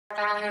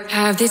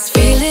Have this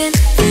feeling,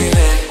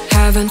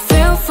 haven't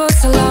felt for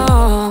so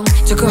long.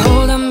 Took a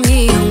hold of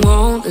me and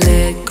won't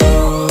let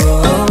go.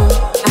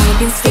 I've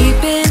been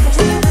sleeping,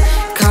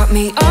 caught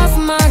me off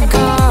my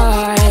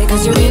guard.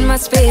 Cause you're in my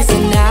space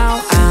and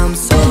now I'm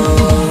so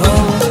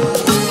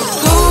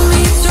pull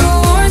me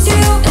towards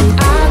you and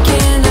I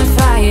cannot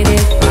fight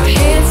it. My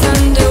head's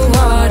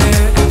underwater,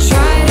 I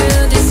try to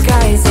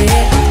disguise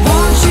it.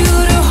 Want you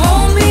to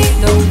hold me,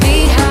 though we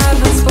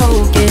haven't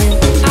spoken.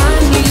 I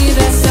need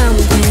that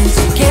something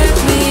to get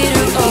me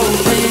to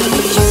open.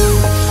 You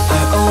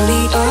are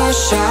only a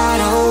shot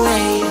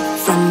away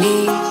from me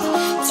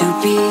to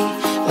be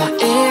my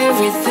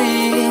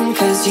everything.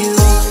 Cause you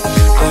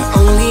are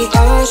only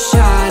a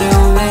shot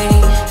away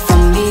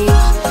from me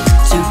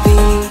to be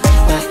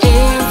my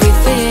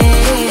everything.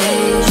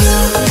 You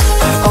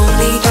are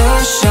only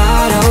a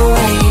shot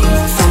away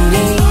from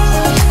me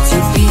to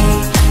be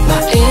my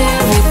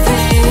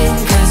everything.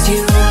 Cause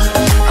you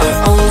are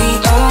only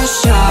a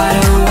shot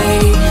away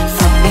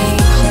from me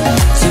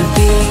to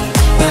be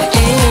my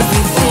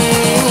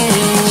everything.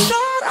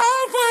 Shot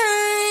away.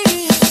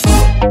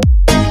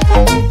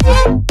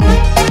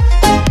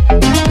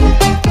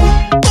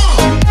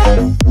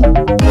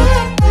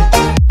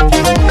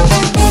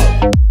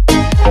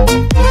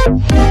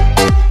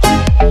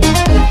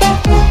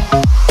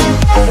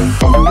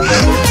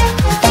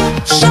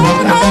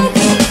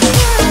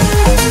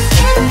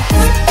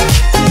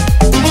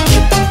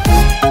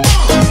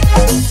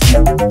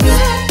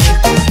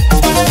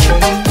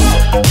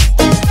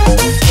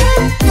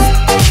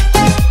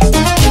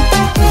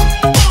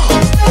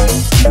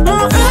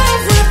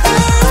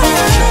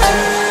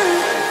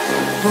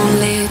 Won't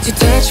let you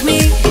touch me,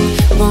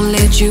 won't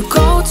let you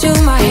go to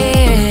my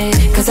head.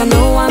 Cause I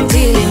know I'm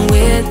dealing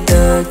with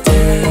the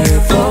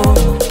devil.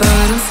 But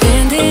I'm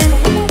standing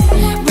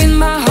with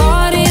my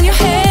heart in your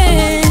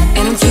hand,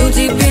 and I'm too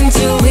deep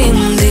into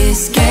in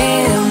this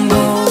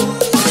gamble.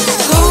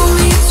 Pull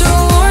me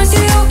towards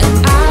you and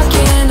I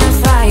cannot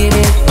fight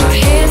it. My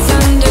head's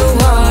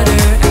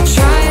underwater, I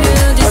try to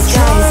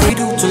disguise it.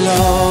 Do to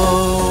love.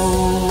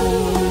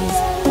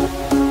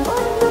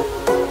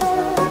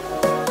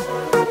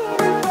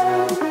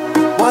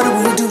 What do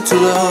we do to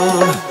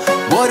love?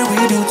 What do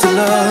we do to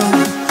love?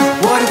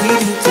 What do we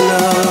do to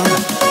love?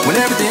 When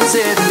everything's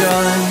said and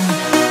done.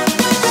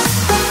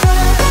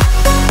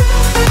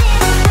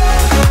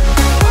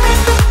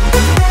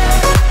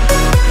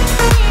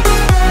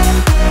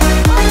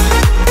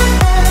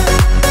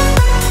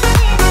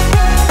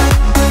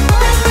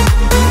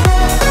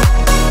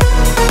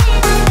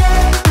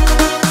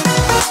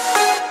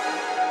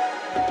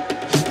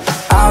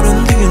 Out in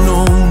the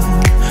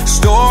unknown,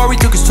 story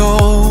took its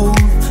toll.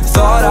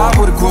 Thought I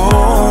would've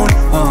grown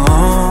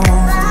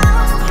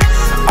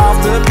off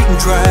the beaten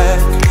track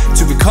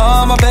to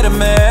become a better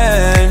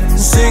man,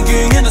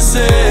 sinking in the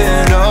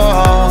sand.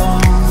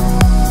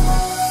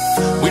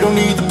 We don't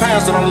need the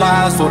past in our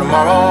lives for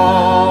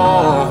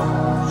tomorrow.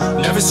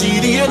 Never see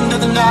the end of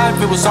the night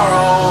filled with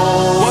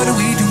sorrow. What do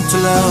we do to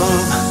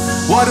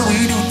love? What do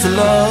we do to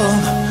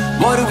love?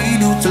 What do we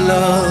do to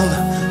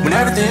love? When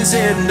everything's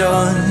said and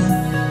done.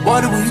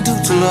 What do we do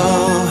to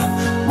love?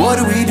 What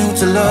do we do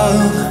to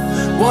love?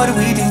 What do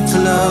we do to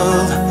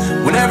love?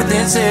 When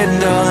everything's said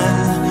and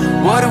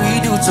done. What do we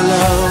do to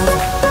love?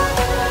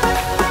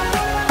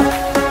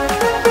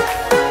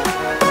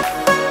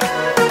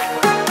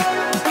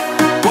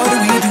 What do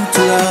we do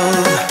to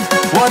love?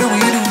 What do we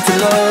do to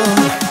love?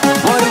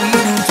 What do we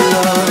do to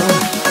love?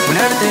 When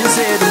everything's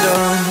said and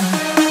done.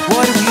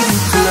 What do we do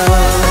to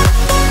love?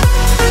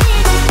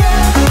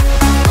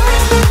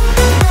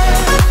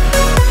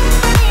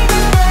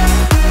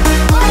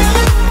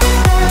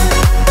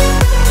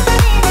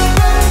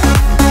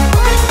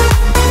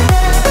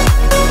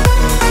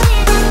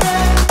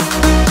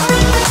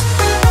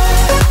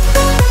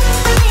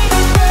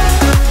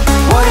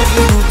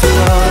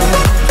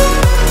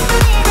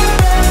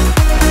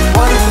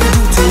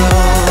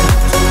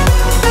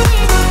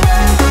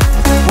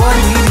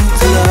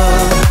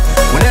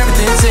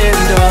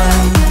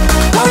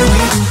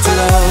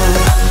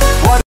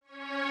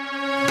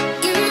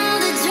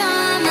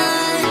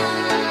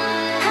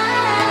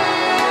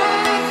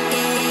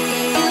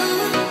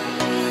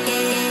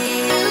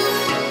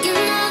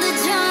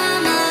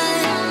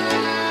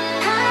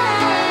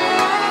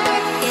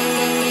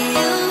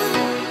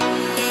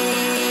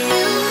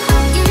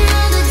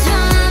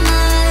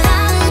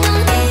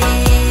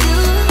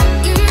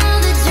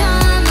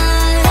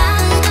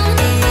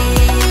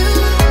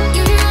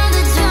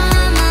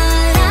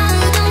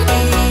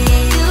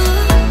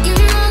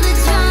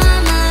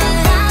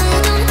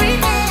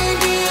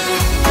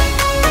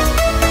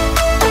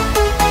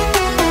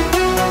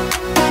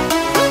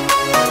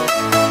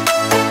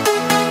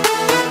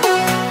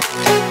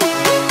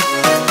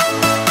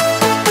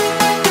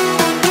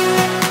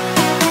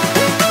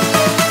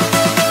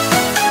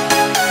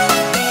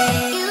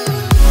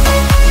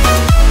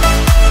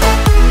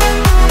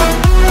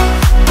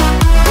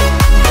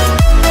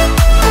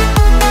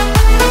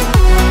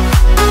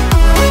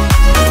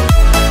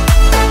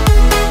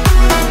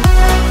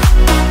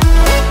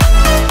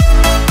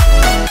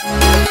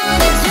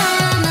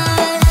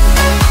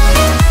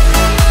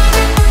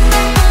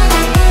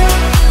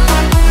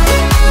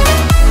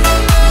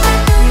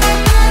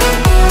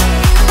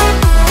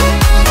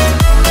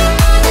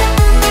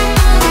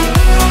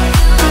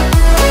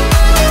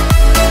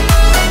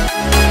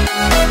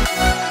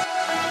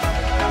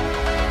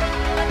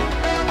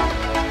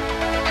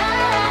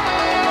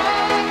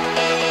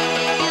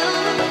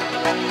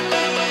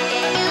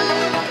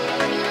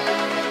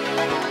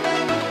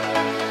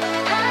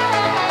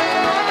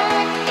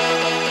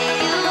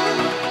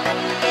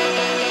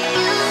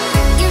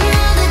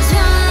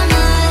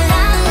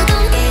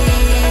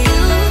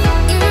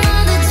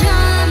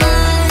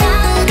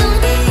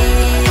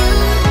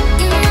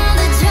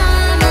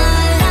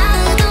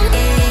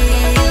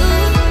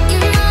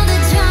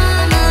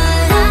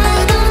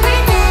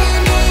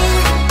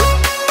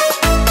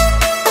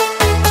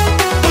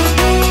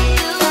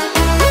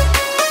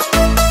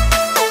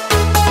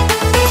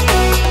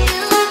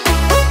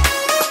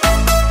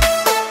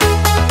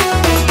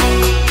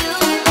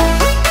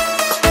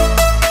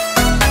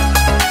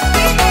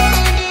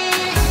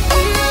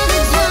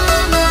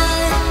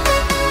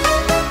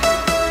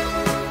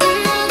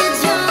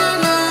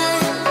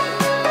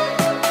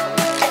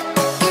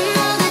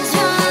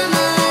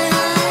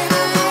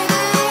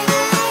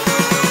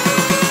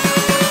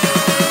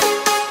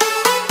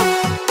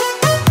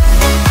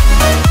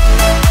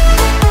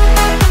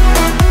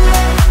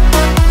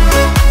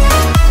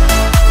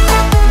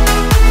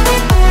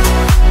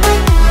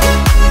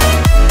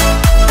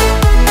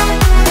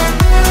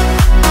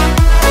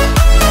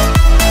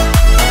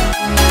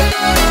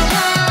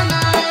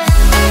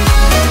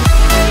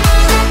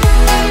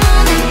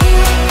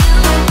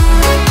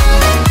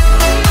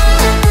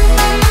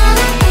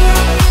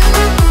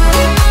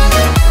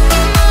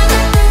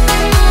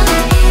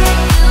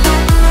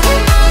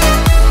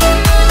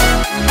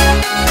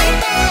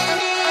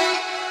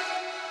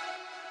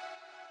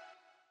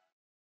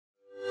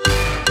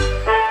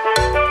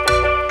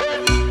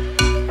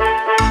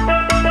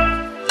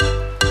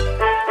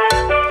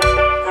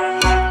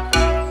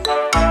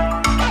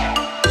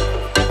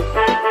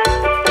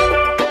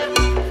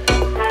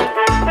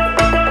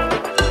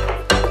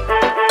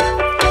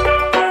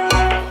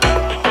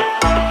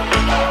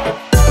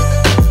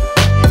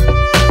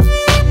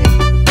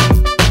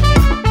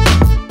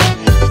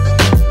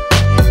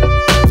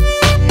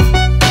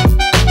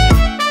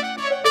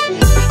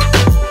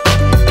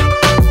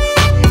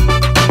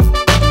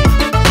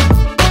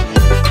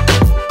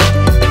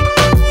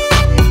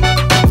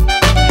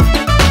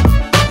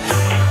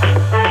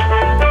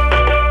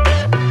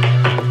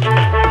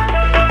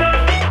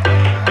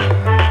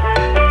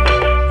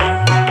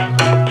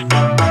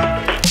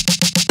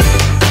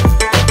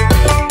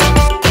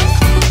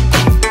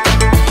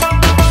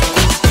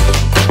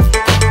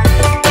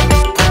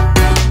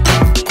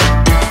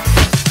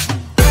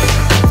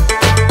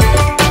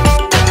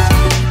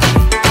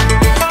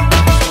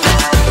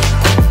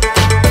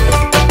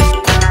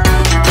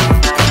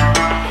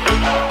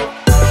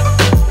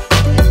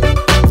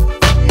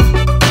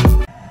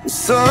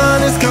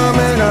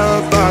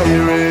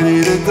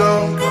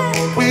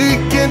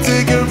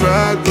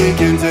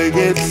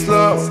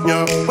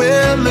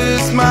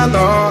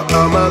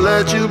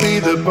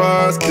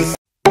 sepas que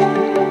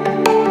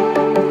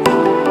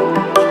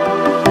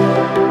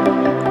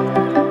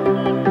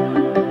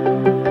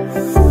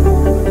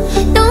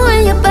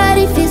Knowing your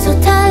body feels so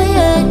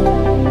tired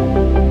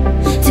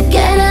to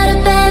get out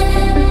of bed.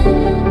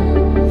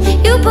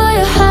 You put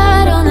your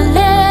heart on a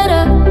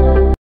letter.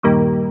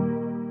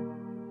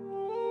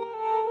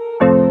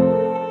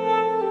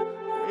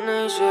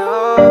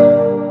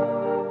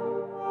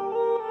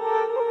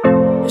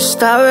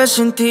 Esta vez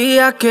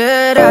sentía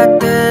que era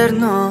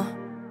eterno,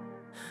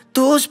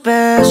 tus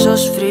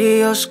besos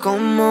fríos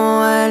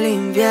como el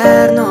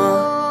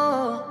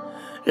invierno.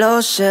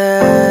 Lo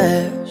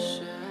sé,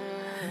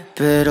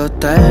 pero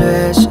tal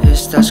vez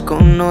estás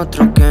con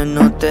otro que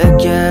no te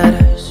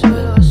quieres.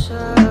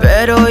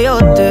 Pero yo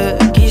te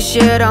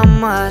quisiera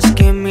más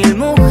que 1000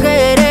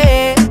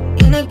 mujeres.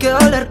 Tiene que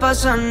doler para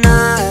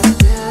sanar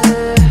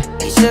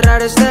y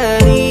cerrar esta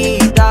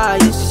herida.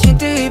 Y se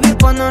siente vivir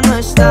cuando no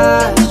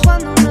estás,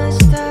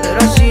 pero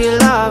así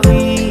es la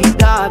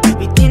vida,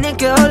 baby. Tiene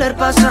que doler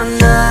para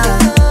sanar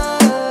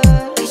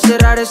y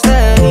cerrar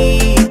esta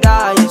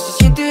herida. Y se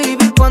siente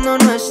vivir cuando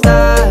no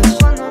estás.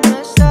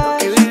 Lo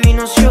que viví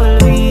no se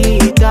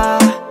olvida.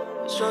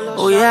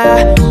 Oh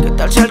yeah, ¿qué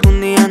tal si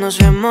algún día nos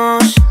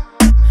vemos?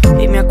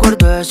 Y me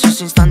acuerdo de esos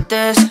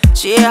instantes.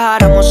 Si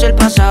dejáramos el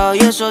pasado y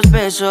esos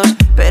besos,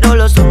 pero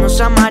los dos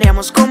nos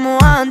amaríamos como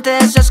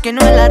antes. Es que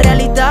no es la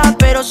realidad,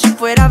 pero si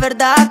fuera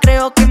verdad,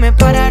 creo que me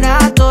parará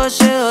todo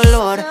ese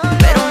dolor.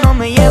 Pero no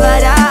me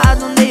llevará a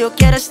donde yo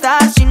quiera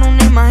estar, sin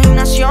una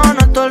imaginación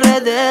a tu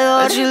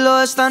alrededor. El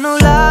cielo está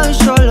nublado y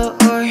solo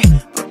hoy,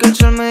 porque el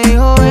sol me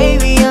dijo,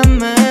 baby, ya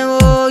me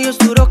voy. Es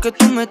duro que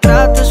tú me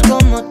trates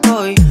como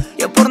estoy.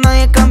 Yo por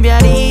nadie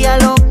cambiaría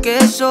lo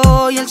que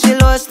soy. El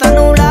cielo está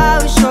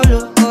nublado y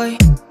solo hoy,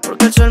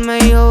 porque el sol me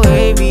dijo,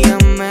 baby, ya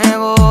me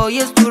voy.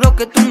 Es duro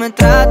que tú me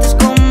trates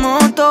como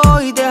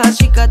estoy. Deja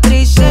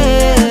cicatrices,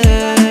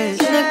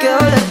 tiene que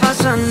doler para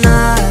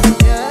sanar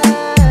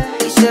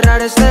y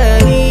cerrar esta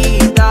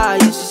herida.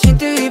 Y se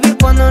siente vivir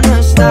cuando no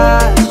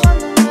estás,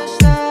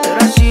 pero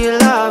así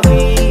es la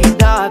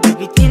vida,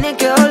 baby. Tiene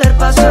que doler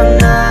para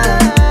sanar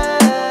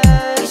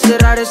y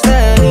cerrar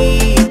esta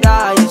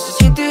herida. Y se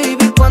siente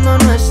vivir cuando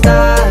no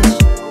estás.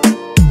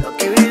 Lo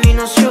que viví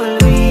no se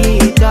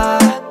olvida.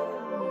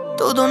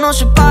 Todo nos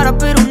separa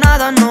pero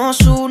nada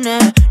nos une.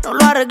 No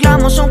lo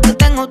arreglamos aunque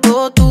tengo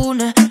todo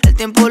tune. El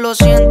tiempo lo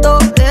siento,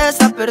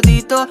 está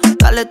perdido.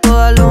 Dale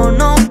todo lo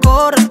no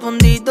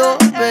correspondido,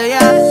 bella.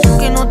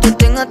 Aunque no te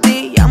tenga a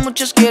ti, ya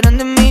muchos quieren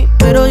de mí,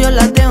 pero yo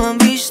las dejo en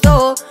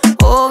visto.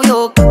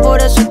 Obvio que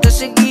por eso te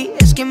seguí,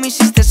 es que me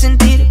hiciste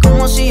sentir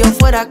como si yo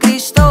fuera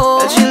Cristo.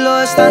 El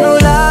cielo está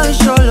nublado y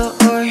solo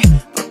hoy,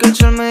 porque el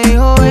sol me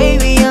dijo,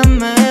 baby, ya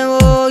me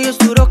voy. Es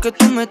duro que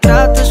tú me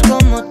trates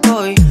como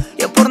estoy.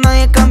 Yo por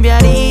nadie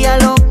cambiaría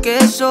lo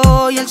que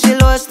soy. El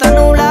cielo está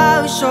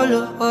nublado y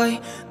solo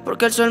hoy,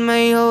 porque el sol me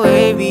dijo,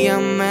 baby, ya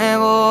me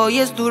voy.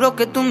 Es duro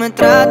que tú me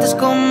trates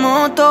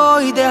como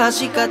estoy. Deja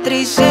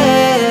cicatrices,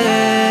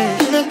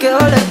 tiene que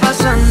doler para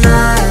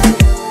sanar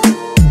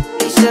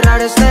y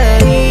cerrar esta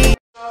herida.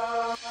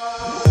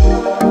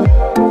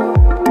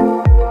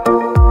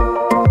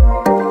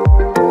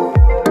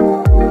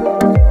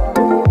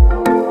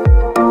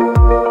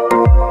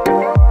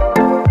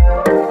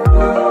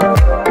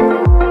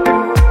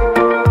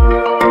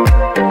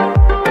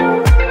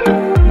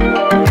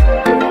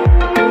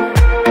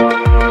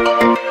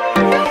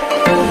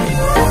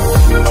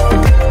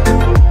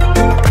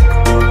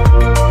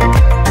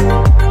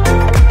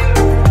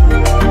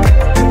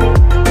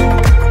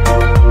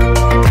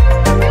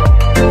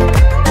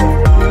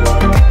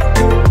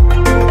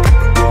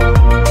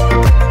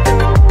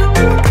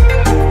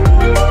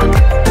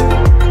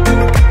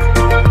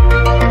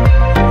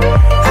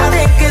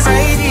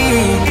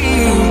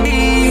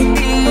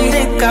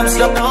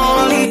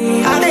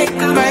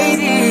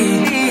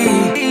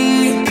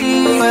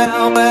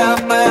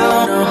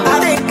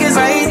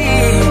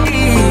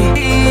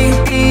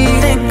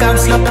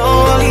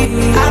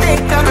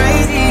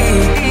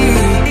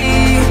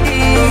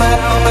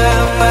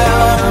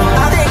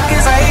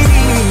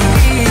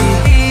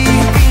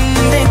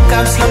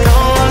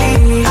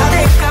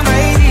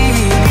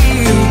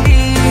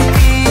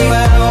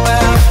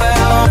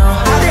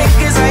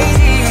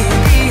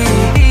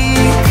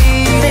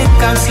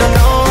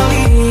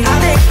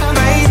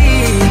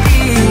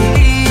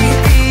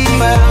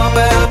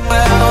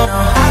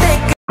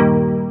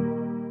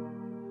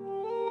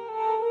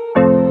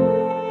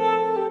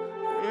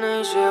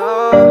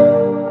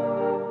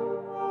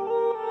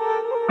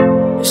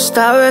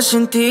 Esta vez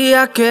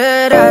sentía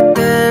que era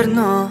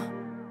eterno,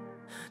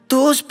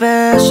 tus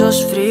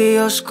besos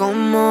fríos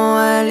como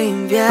el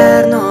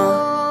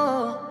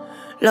invierno.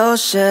 Lo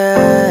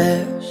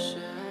sé,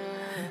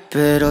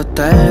 pero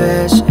tal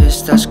vez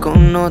estás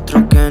con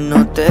otro que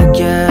no te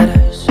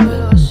quieres.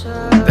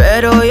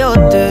 Pero yo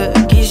te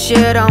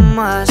quisiera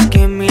más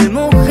que 1000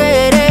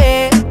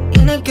 mujeres.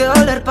 Tiene que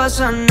doler para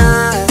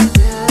sanar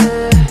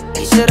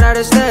y cerrar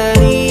esta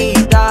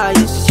herida. Y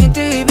se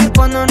siente vivir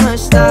cuando no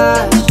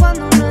estás,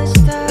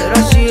 pero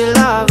así es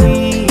la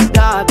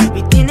vida,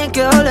 baby.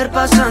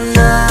 pasa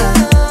nada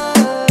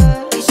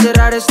y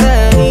cerrar esta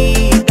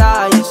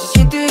herida. Y se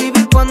siente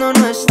vivir cuando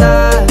no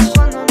estás.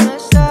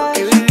 Lo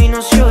que viví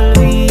no se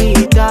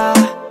olvida.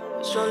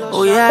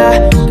 Oh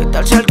yeah, ¿qué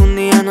tal si algún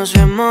día nos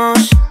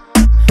vemos?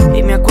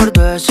 Y me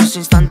acuerdo de esos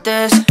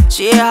instantes.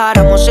 Si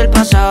dejáramos el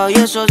pasado y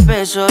esos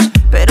besos,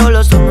 pero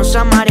los dos nos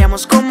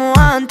amaríamos como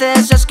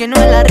antes. Es que no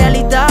es la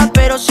realidad,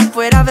 pero si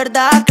fuera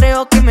verdad,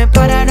 creo que me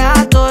parará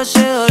todo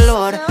ese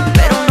dolor.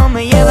 Pero no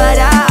me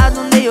llevará a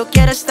donde yo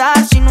quiera estar,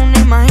 sin una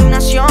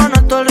imaginación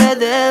a tu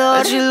alrededor.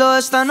 El cielo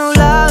está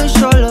nublado y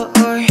solo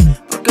hoy,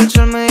 porque el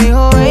sol me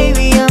dijo,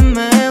 baby, ya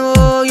me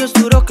voy. Es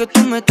duro que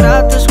tú me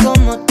trates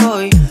como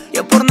estoy.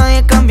 Yo por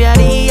nadie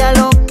cambiaría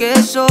lo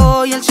que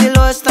soy. El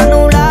cielo está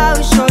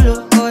nublado y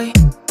solo hoy,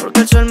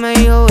 porque el sol me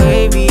dijo,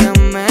 baby, ya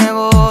me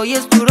voy.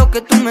 Es duro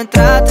que tú me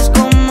trates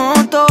como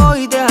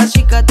estoy. Deja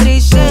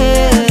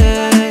cicatrices,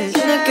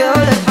 tiene que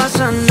doler,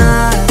 pasa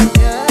nada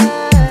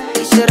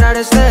y cerrar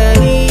esta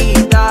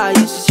herida.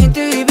 Y se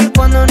siente vivir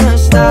cuando no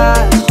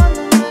estás,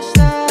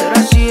 pero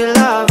así es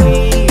la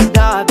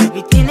vida,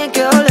 baby. Tiene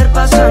que doler,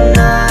 pasa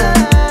nada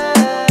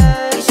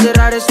y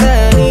cerrar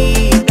esta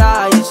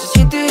herida. Y se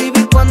siente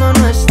vivir cuando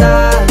no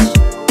estás.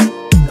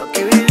 Lo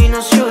que viví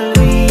no se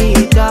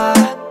olvida.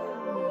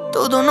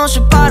 Todo nos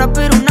separa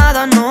pero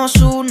nada nos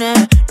une.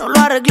 No lo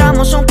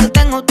arreglamos aunque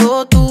tengo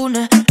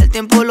autotune. El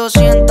tiempo, lo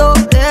siento,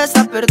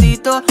 está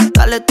perdido.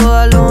 Dale todo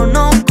a lo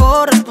no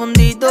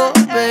correspondido.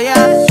 Vea,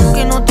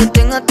 que no te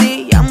tenga a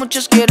ti, ya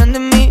muchos quieren de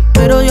mí,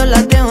 pero yo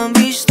las dejo en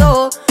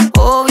visto.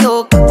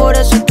 Obvio que por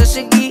eso te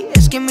seguí,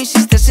 es que me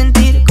hiciste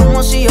sentir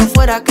como si yo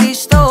fuera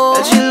Cristo.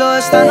 El cielo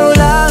está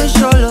nublado y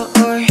solo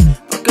hoy,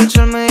 porque el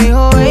sol me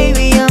dijo,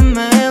 baby, ya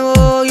me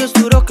voy. Es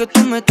duro que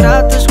tú me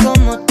trates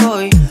como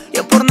estoy.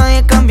 Yo por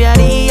nadie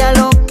cambiaría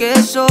lo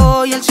que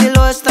soy. El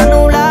cielo está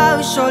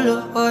nublado y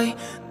solo hoy,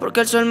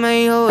 porque el sol me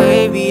dijo,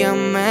 baby, ya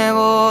me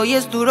voy.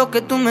 Es duro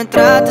que tú me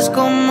trates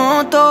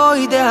como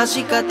estoy. Deja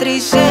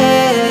cicatrices,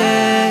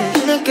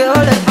 tiene que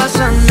doler,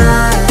 pasa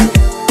nada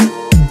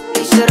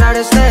y cerrar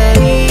esta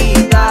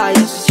herida. Y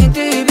se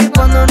siente vivir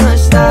cuando no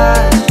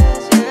estás,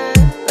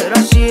 pero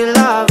así es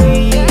la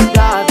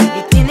vida,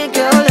 baby. Tiene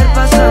que doler,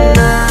 pasa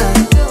nada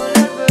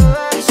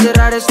y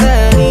cerrar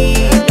esta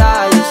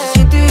herida. Y se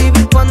siente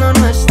vivir cuando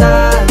no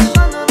estás.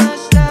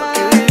 Lo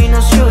que viví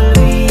no se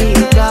olvida.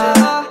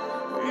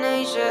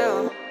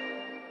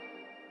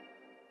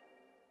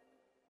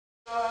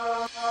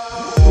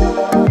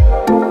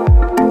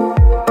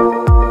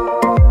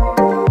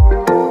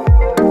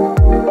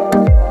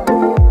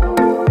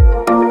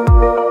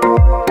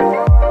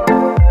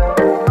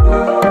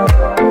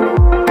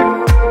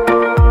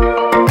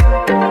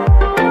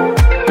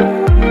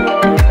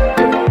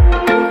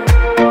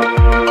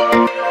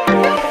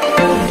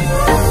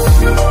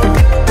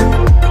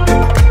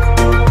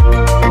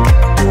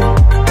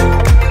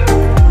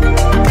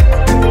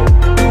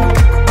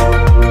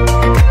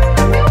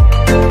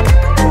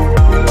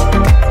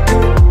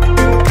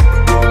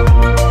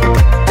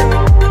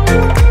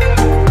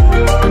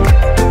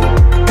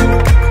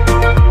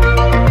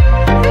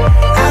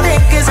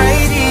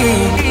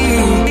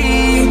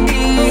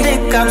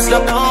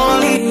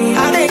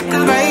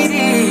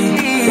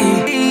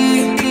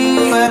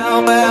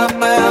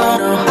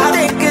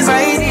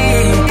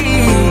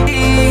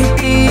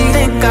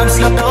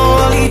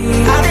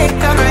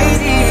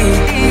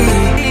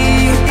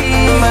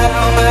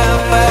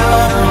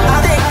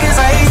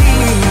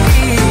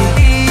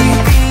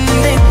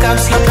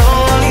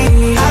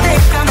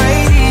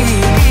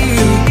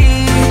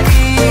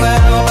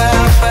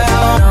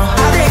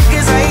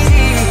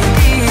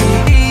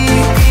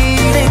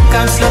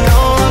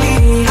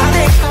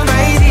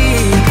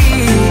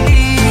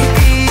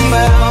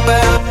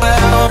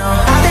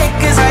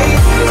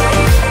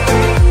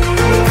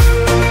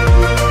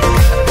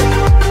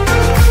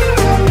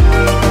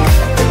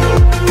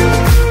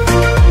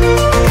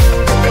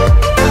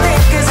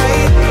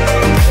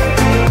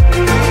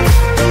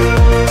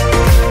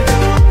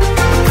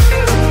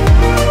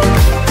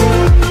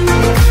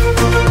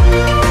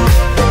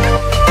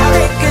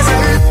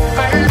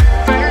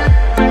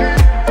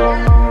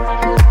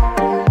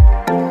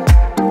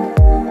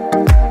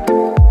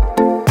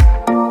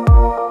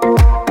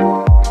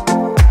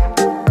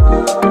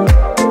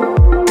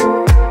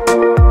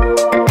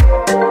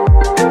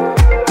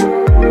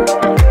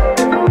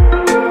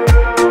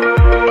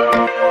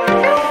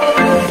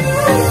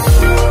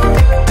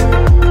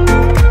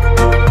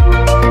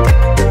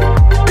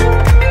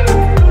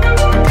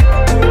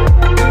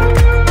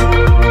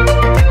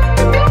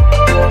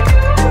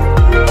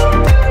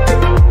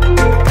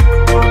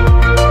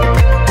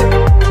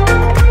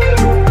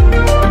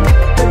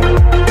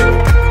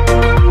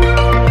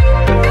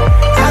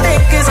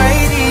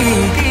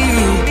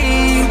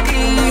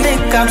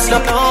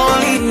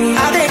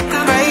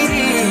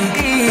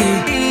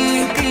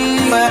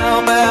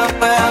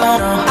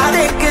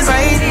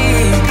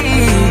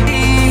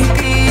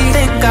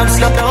 I'm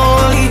slow.